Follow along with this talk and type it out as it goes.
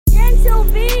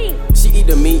She eat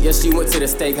the meat, yeah, she went to the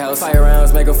steakhouse. Fire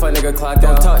rounds, make a fuck nigga clock out.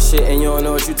 Don't talk shit and you don't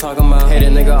know what you talking about. Hate a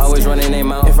nigga always running their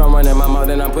mouth. If I'm running my mouth,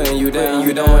 then I'm putting you down.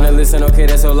 You don't wanna listen, okay,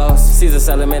 that's your loss. Caesar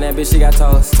salad, man, that bitch, she got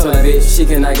tossed. Told that bitch, she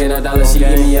cannot get a dollar. She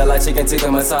give me a like chicken tikka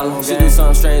masala. She do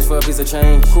something strange for a piece of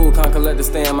change. Cool, can't collect to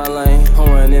stay in my lane.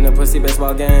 Home run in a pussy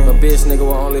baseball game. But bitch, nigga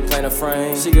will only play the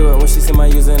frame. She give up when she see my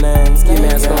username. Ski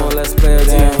mask on, let's play a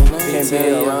game. Can't be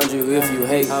around you if you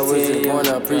hate. I was just born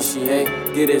to appreciate.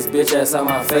 Get this bitch ass out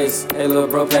my face. Hey, little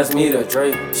bro, pass me the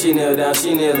Drake. She kneel down,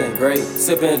 she kneeling great.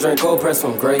 Sipping drink, cold press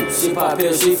from grapes. She pop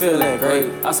pills, she feeling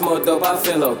great. I smoke dope, I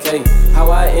feel okay.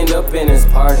 How I end up in this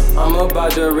party? I'm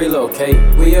about to relocate.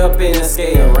 We up in the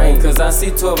skating rain, cause I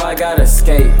see 12, I gotta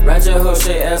skate. Ratchet hoe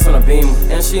shake ass on a beamer,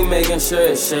 and she making sure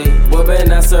it's shake. Boy, better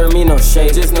not serve me no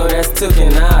shade. Just know that's took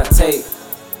and I take.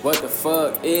 What the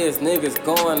fuck is niggas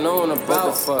going on about? What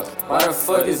the fuck? Why the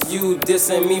fuck is you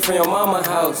dissing me from your mama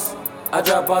house? I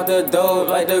drop out the door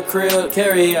like the crib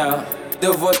carry out.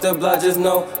 Divorce the block, just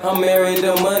know I'm married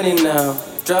to money now.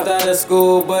 Dropped out of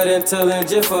school, but until in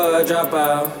gym for a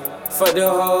dropout. Fuck the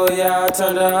hoe, yeah, I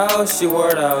turned her out, she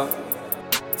wore out.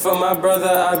 For my brother,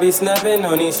 I be snapping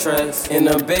on these tracks. In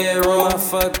the bedroom, I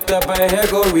fucked up, I had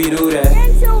go redo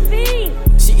that.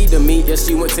 She eat the meat, yeah,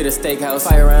 she went to the steakhouse.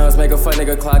 Fire rounds, make a fuck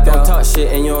nigga clock out. Don't talk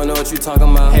shit and you don't know what you talking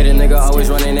about. Hate a nigga always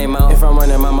running their mouth. If I'm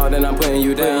running my mouth, then I'm putting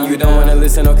you down. You don't wanna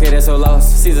listen, okay, that's your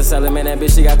loss. Caesar salad, man, that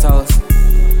bitch, she got tossed.